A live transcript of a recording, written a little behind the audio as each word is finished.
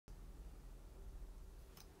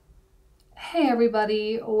Hey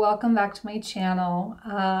everybody, welcome back to my channel.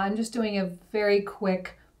 I'm just doing a very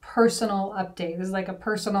quick personal update. This is like a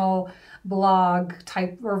personal blog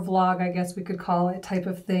type, or vlog I guess we could call it, type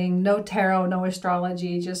of thing. No tarot, no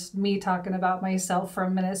astrology, just me talking about myself for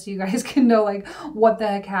a minute so you guys can know like what the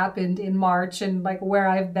heck happened in March and like where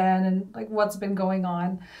I've been and like what's been going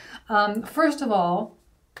on. First of all,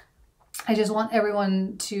 I just want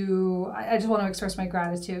everyone to, I just want to express my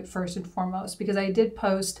gratitude first and foremost, because I did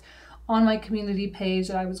post on my community page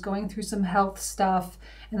that I was going through some health stuff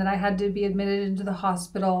and that I had to be admitted into the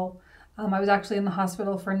hospital. I was actually in the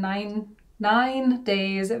hospital for nine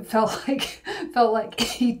days. It felt like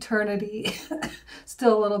eternity.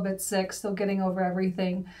 Still a little bit sick, still getting over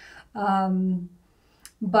everything.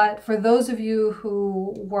 But for those of you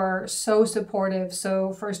who were so supportive,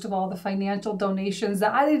 so first of all, the financial donations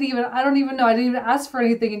that I didn't even ask for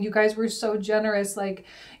anything, and you guys were so generous, like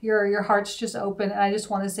your hearts just open, and I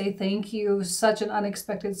just want to say thank you. Such an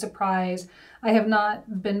unexpected surprise. I have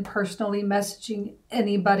not been personally messaging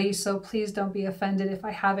anybody, so please don't be offended if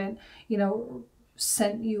I haven't,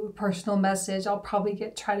 sent you a personal message. I'll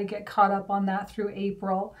probably try to get caught up on that through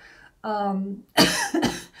April.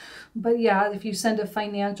 But yeah, if you send a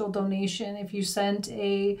financial donation, if you sent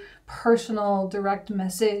a personal direct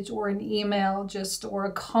message or an email or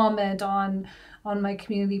a comment on my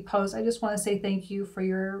community post, I just want to say thank you for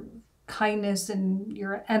your kindness and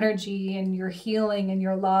your energy and your healing and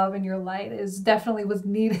your love and your light. Definitely was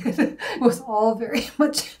needed. It was all very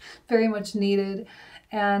much needed.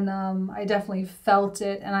 And I definitely felt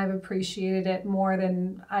it, and I've appreciated it more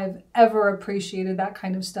than I've ever appreciated that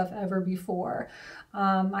kind of stuff ever before.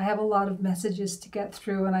 I have a lot of messages to get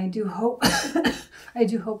through, and I do hope I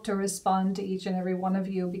do hope to respond to each and every one of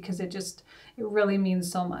you, because it really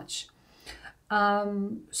means so much. Yeah,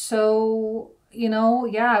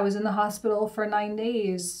 I was in the hospital for 9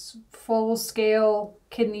 days, full-scale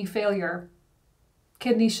kidney failure,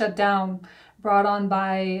 kidney shut down, brought on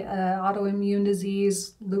by autoimmune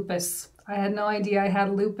disease, lupus. I had no idea I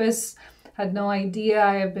had lupus, had no idea.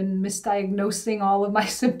 I have been misdiagnosing all of my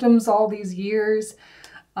symptoms all these years.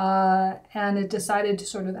 And it decided to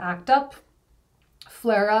sort of act up,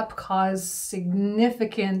 flare up, cause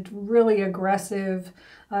significant, really aggressive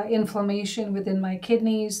inflammation within my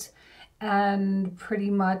kidneys. And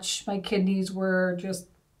pretty much my kidneys were just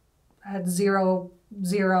at zero,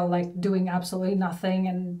 like doing absolutely nothing.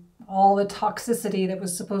 And all the toxicity that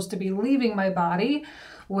was supposed to be leaving my body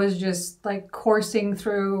was just like coursing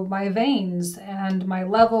through my veins, and my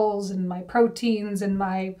levels and my proteins and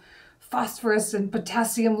my phosphorus and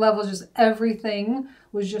potassium levels, just everything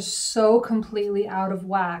was just so completely out of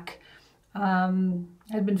whack.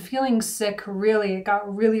 I'd been feeling sick, really. It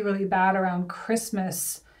got really bad around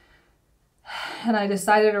Christmas. And I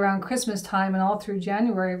decided around Christmas time and all through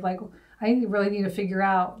January, like, I really need to figure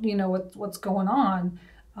out, what's going on.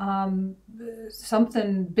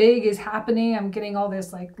 Something big is happening. I'm getting all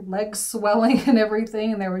this like leg swelling and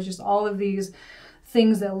everything. And there was just all of these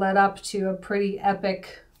things that led up to a pretty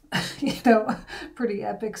epic, pretty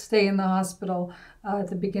epic stay in the hospital at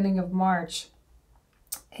the beginning of March.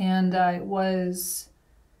 And it was,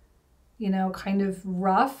 kind of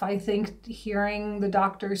rough. I think hearing the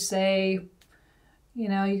doctors say,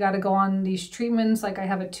 you got to go on these treatments. Like, I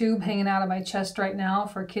have a tube hanging out of my chest right now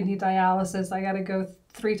for kidney dialysis. I got to go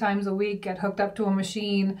 3 times a week, get hooked up to a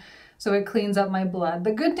machine so it cleans up my blood.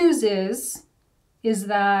 The good news is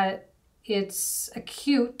that it's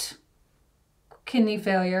acute kidney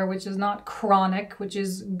failure, which is not chronic, which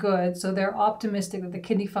is good. So they're optimistic that the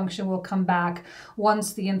kidney function will come back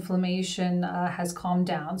once the inflammation has calmed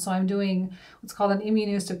down. So I'm doing what's called an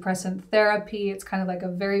immunosuppressant therapy. It's kind of like a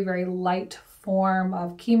very light form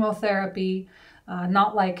of chemotherapy,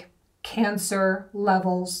 not like cancer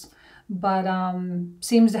levels, but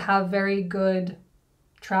seems to have very good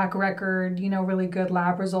track record, really good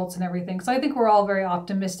lab results and everything. So I think we're all very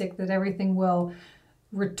optimistic that everything will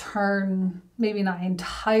return, maybe not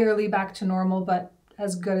entirely back to normal, but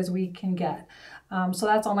as good as we can get. So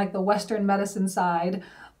that's on like the Western medicine side.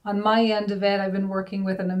 On my end of it, I've been working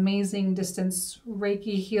with an amazing distance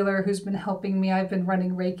Reiki healer who's been helping me. I've been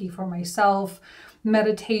running Reiki for myself,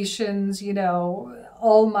 meditations,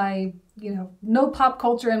 all my, no pop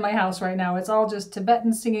culture in my house right now. It's all just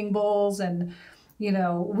Tibetan singing bowls and,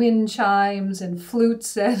 wind chimes and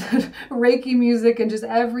flutes and Reiki music and just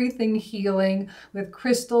everything healing with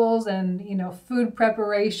crystals and, food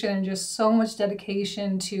preparation and just so much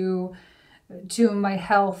dedication to my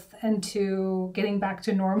health and to getting back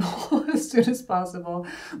to normal as soon as possible.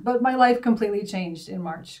 But my life completely changed in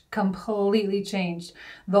March, completely changed.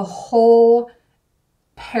 The whole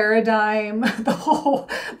paradigm, the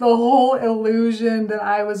whole illusion that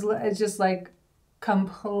I was, it's just like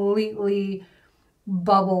completely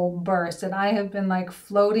bubble burst. And I have been like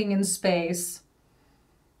floating in space,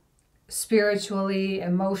 spiritually,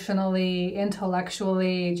 emotionally,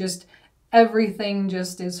 intellectually, just everything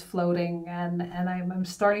just is floating. And I'm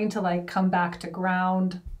starting to like come back to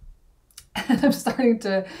ground. And I'm starting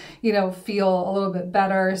to, feel a little bit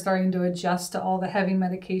better, starting to adjust to all the heavy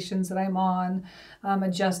medications that I'm on,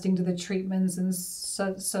 adjusting to the treatments and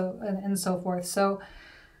so forth. So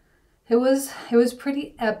it was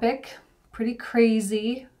pretty epic, pretty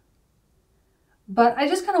crazy. But I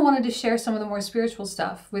just kind of wanted to share some of the more spiritual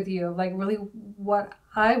stuff with you, like really what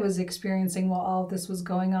I was experiencing while all of this was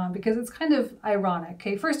going on, because it's kind of ironic.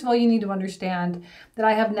 Okay, first of all, you need to understand that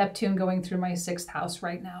I have Neptune going through my 6th house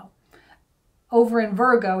right now. Over in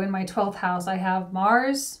Virgo, in my 12th house, I have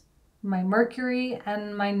Mars, my Mercury,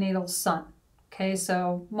 and my natal sun. Okay,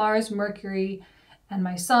 so Mars, Mercury, and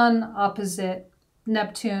my sun opposite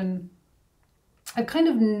Neptune. I've kind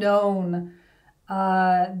of known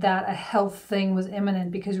that a health thing was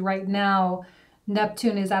imminent, because right now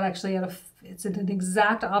Neptune is it's in an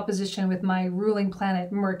exact opposition with my ruling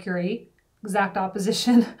planet Mercury. Exact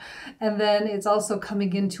opposition. And then it's also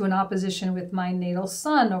coming into an opposition with my natal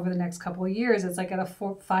sun over the next couple of years. It's like at a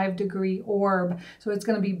 5-degree orb. So it's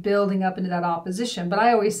going to be building up into that opposition. But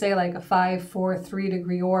I always say like a 5, 4,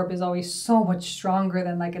 3-degree orb is always so much stronger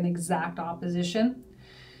than like an exact opposition.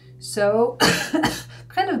 So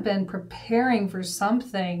kind of been preparing for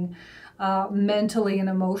something mentally and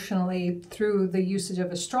emotionally through the usage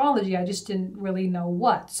of astrology. I just didn't really know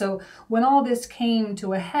what. So when all this came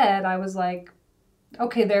to a head, I was like,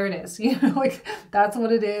 okay, there it is. Like that's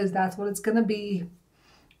what it is. That's what it's going to be.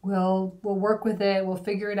 We'll work with it. We'll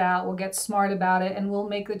figure it out. We'll get smart about it, and we'll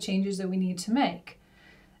make the changes that we need to make.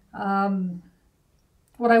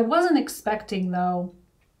 What I wasn't expecting, though,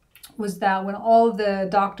 was that when all the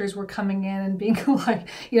doctors were coming in and being like,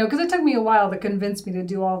 because it took me a while to convince me to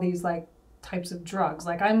do all these like types of drugs.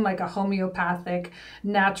 Like I'm like a homeopathic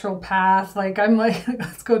naturopath. Like I'm like,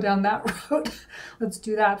 let's go down that road. Let's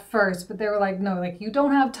do that first. But they were like, no, like you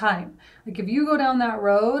don't have time. Like if you go down that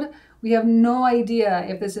road, we have no idea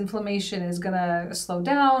if this inflammation is going to slow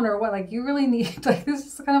down or what. Like you really need, like this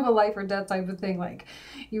is kind of a life or death type of thing. Like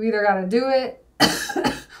you either got to do it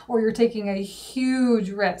or you're taking a huge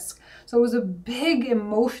risk. So it was a big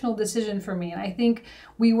emotional decision for me. And I think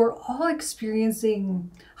we were all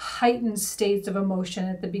experiencing heightened states of emotion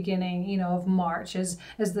at the beginning, of March, as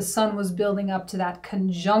the sun was building up to that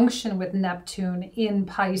conjunction with Neptune in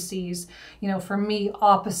Pisces, for me,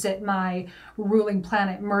 opposite my ruling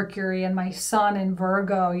planet Mercury and my sun in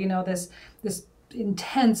Virgo, this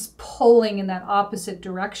intense pulling in that opposite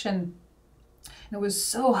direction. And it was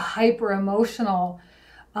so hyper emotional.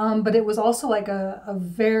 But it was also like a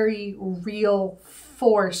very real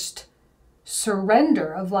forced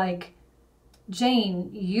surrender of like,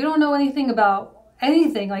 Jane, you don't know anything about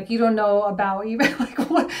anything. Like you don't know about even like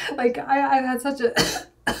what, like I've had such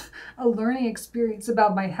a learning experience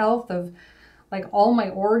about my health of like all my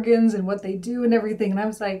organs and what they do and everything. And I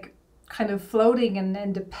was like kind of floating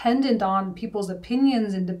and dependent on people's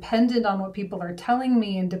opinions and dependent on what people are telling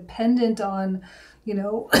me and dependent on,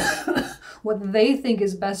 what they think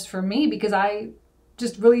is best for me, because I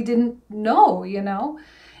just really didn't know,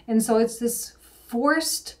 And so it's this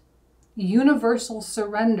forced universal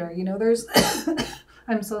surrender. There's,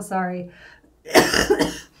 I'm so sorry.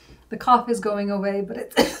 The cough is going away, but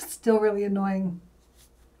it's still really annoying.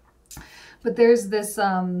 But there's this,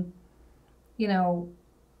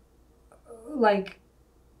 like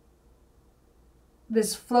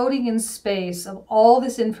this floating in space of all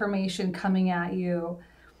this information coming at you.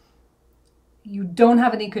 You don't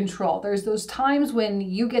have any control. There's those times when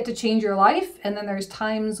you get to change your life, and then there's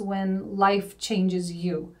times when life changes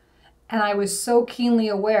you. And I was so keenly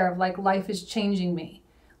aware of like life is changing me.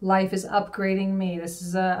 Life is upgrading me. This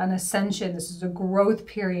is an ascension. This is a growth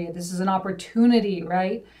period. This is an opportunity,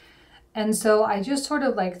 right? And so I just sort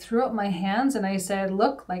of like threw up my hands and I said,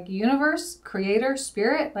 look, like universe, creator,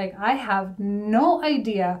 spirit, like I have no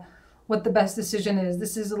idea what the best decision is.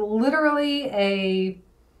 This is literally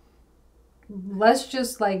let's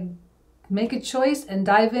just like make a choice and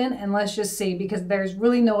dive in and let's just see, because there's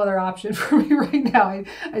really no other option for me right now.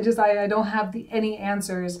 I don't have any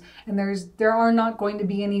answers, and there are not going to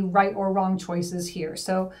be any right or wrong choices here.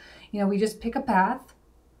 So, we just pick a path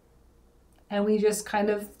and we just kind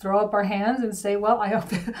of throw up our hands and say, well, I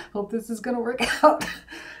hope this is going to work out.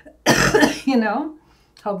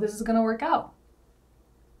 Hope this is going to work out.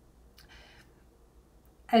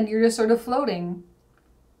 And you're just sort of floating.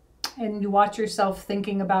 and you watch yourself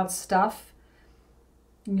thinking about stuff,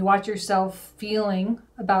 and you watch yourself feeling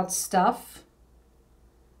about stuff,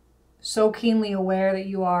 so keenly aware that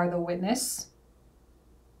you are the witness,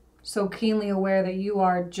 so keenly aware that you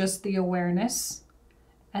are just the awareness,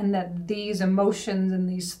 and that these emotions and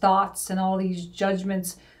these thoughts and all these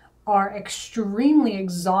judgments are extremely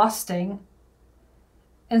exhausting.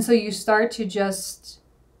 And so you start to just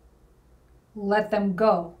let them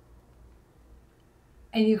go.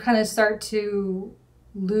 And you kind of start to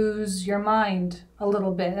lose your mind a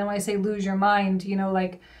little bit. And when I say lose your mind, you know,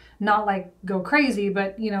 like not like go crazy,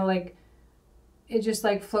 but you know, like it just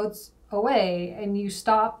like floats away and you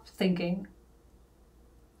stop thinking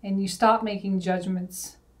and you stop making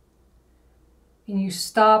judgments and you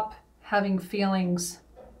stop having feelings.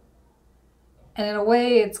 And in a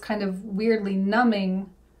way, it's kind of weirdly numbing,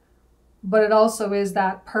 but it also is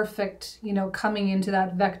that perfect, you know, coming into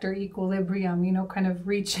that vector equilibrium, you know, kind of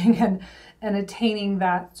reaching and attaining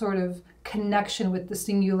that sort of connection with the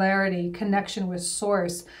singularity, connection with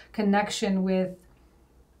source, connection with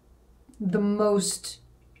the most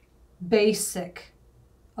basic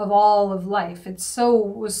of all of life. It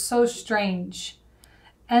was so strange.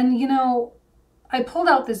 And, you know, I pulled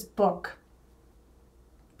out this book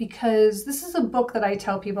because this is a book that I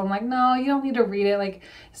tell people, I'm like, no, you don't need to read it. Like,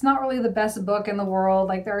 it's not really the best book in the world.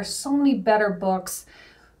 Like, there are so many better books.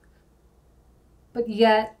 But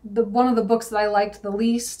yet, one of the books that I liked the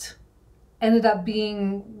least ended up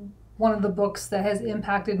being one of the books that has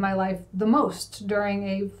impacted my life the most during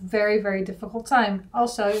a very, very difficult time.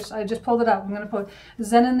 Also, I just pulled it up. I'm going to put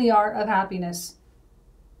Zen and the Art of Happiness.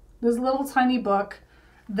 This little tiny book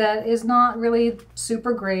that is not really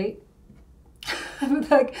super great.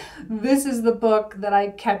 Like, this is the book that I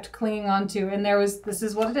kept clinging on to, and this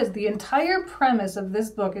is what it is. The entire premise of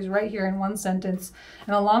this book is right here in one sentence.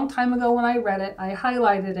 And a long time ago when I read it, I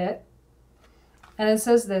highlighted it, and it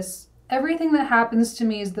says this: everything that happens to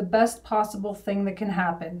me is the best possible thing that can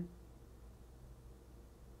happen.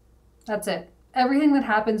 That's it. Everything that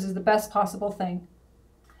happens is the best possible thing.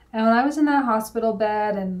 And when I was in that hospital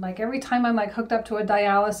bed, and like every time I'm like hooked up to a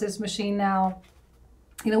dialysis machine now,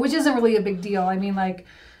 you know, which isn't really a big deal. I mean, like,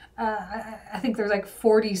 I think there's like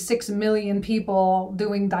 46 million people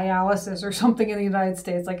doing dialysis or something in the United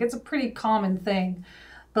States. Like, it's a pretty common thing.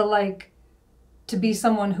 But like, to be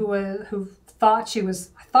someone who thought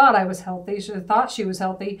I was healthy, should have thought she was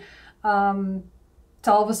healthy, to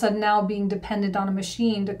all of a sudden now being dependent on a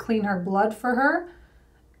machine to clean her blood for her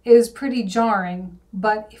is pretty jarring.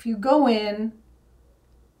 But if you go in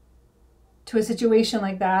to a situation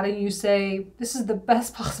like that and you say, this is the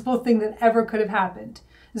best possible thing that ever could have happened,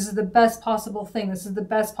 this is the best possible thing, this is the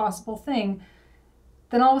best possible thing,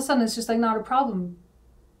 then all of a sudden it's just like not a problem.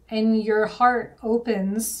 And your heart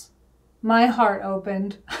opens, my heart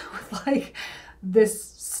opened with like this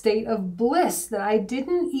state of bliss that I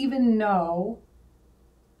didn't even know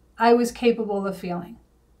I was capable of feeling.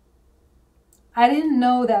 I didn't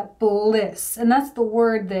know that bliss, and that's the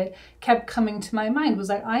word that kept coming to my mind, was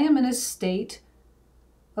like, I am in a state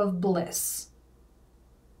of bliss.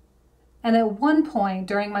 And at one point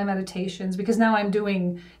during my meditations, because now I'm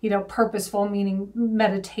doing, you know, purposeful meaning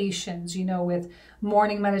meditations, you know, with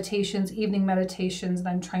morning meditations, evening meditations, and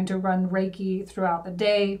I'm trying to run Reiki throughout the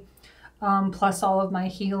day, plus all of my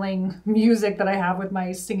healing music that I have with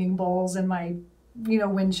my singing bowls and my, you know,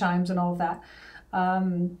 wind chimes and all of that.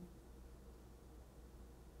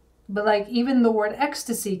 But like even the word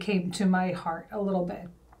ecstasy came to my heart a little bit.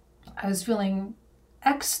 I was feeling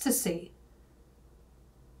ecstasy.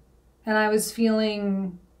 And I was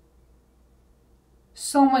feeling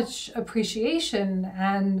so much appreciation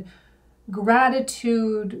and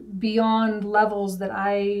gratitude beyond levels that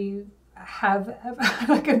I have,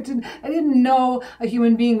 like I didn't know a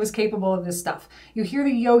human being was capable of this stuff. You hear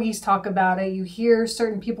the yogis talk about it, you hear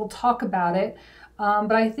certain people talk about it,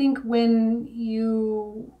 but I think when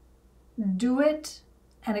you do it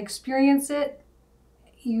and experience it,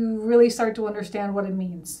 you really start to understand what it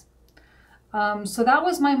means. So that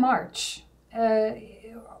was my March.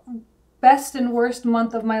 Best and worst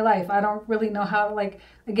month of my life. I don't really know how, like,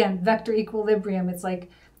 again, vector equilibrium. It's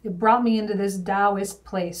like it brought me into this Taoist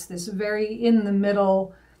place, this very in the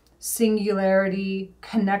middle singularity,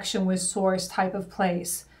 connection with source type of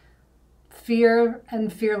place. Fear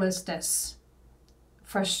and fearlessness.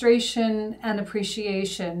 Frustration and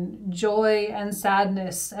appreciation, joy and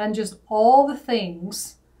sadness, and just all the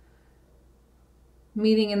things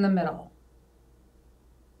meeting in the middle.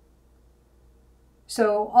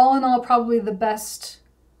 So all in all, probably the best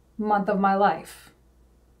month of my life.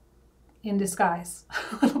 In disguise,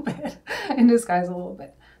 a little bit. In disguise, a little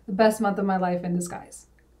bit. The best month of my life in disguise.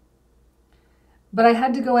 But I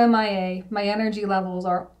had to go MIA. My energy levels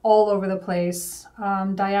are all over the place.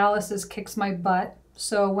 Dialysis kicks my butt.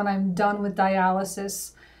 So when I'm done with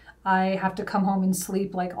dialysis, I have to come home and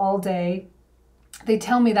sleep like all day. They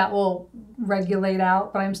tell me that will regulate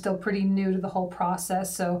out, but I'm still pretty new to the whole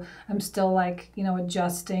process. So I'm still like, you know,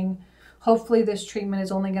 adjusting. Hopefully this treatment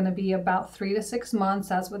is only going to be about 3 to 6 months.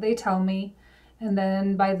 That's what they tell me. And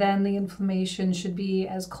then by then the inflammation should be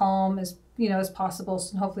as calm as, you know, as possible.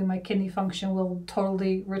 So hopefully my kidney function will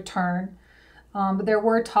totally return. But there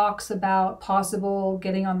were talks about possible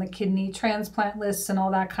getting on the kidney transplant lists and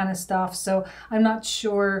all that kind of stuff. So I'm not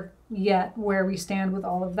sure yet where we stand with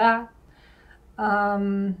all of that.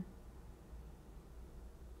 And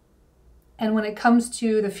when it comes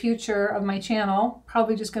to the future of my channel,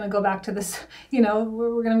 probably just going to go back to this, you know,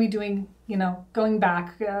 we're going to be doing, you know, going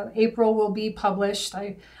back. April will be published.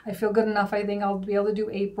 I feel good enough. I think I'll be able to do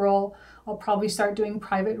April. I'll probably start doing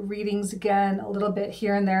private readings again, a little bit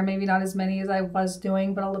here and there, maybe not as many as I was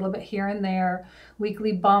doing, but a little bit here and there.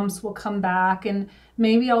 Weekly bumps will come back, and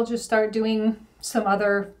maybe I'll just start doing some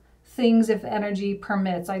other things if energy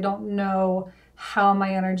permits. I don't know how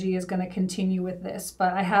my energy is going to continue with this,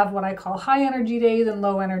 but I have what I call high energy days and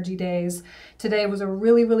low energy days. Today was a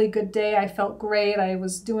really, really good day. I felt great. I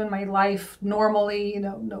was doing my life normally, you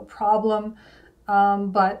know, no problem.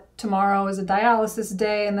 But tomorrow is a dialysis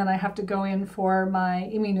day, and then I have to go in for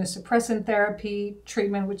my immunosuppressant therapy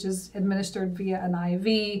treatment, which is administered via an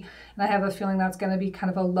IV. And I have a feeling that's going to be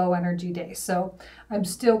kind of a low energy day. So I'm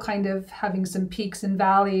still kind of having some peaks and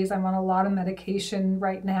valleys. I'm on a lot of medication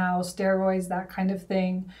right now, steroids, that kind of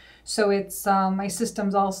thing. So it's, my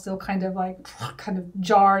system's all still kind of like, kind of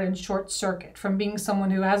jarred and short circuit from being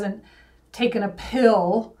someone who hasn't taken a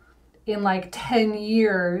pill in like 10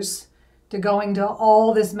 years to going to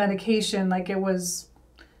all this medication. Like it was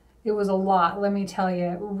a lot, let me tell you.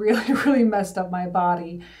 It really, really messed up my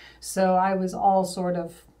body. So I was all sort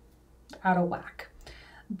of out of whack.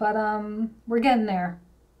 But we're getting there.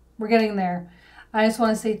 We're getting there. I just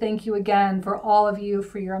want to say thank you again for all of you,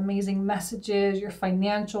 for your amazing messages, your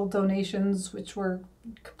financial donations, which were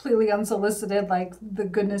completely unsolicited, like the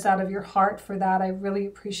goodness out of your heart for that. I really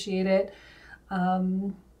appreciate it.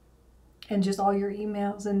 And just all your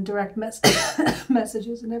emails and direct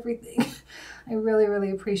messages and everything. I really,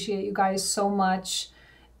 really appreciate you guys so much.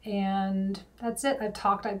 And that's it. I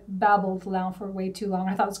babbled now for way too long.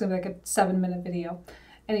 I thought it was going to be like a 7-minute video.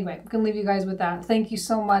 Anyway, I'm going to leave you guys with that. Thank you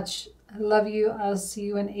so much. I love you. I'll see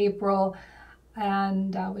you in April,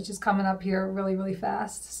 and which is coming up here really, really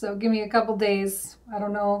fast. So give me a couple days. I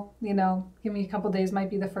don't know, you know, give me a couple days. Might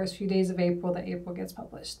be the first few days of April that April gets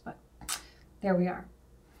published. But there we are.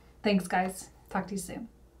 Thanks, guys. Talk to you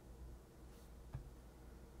soon.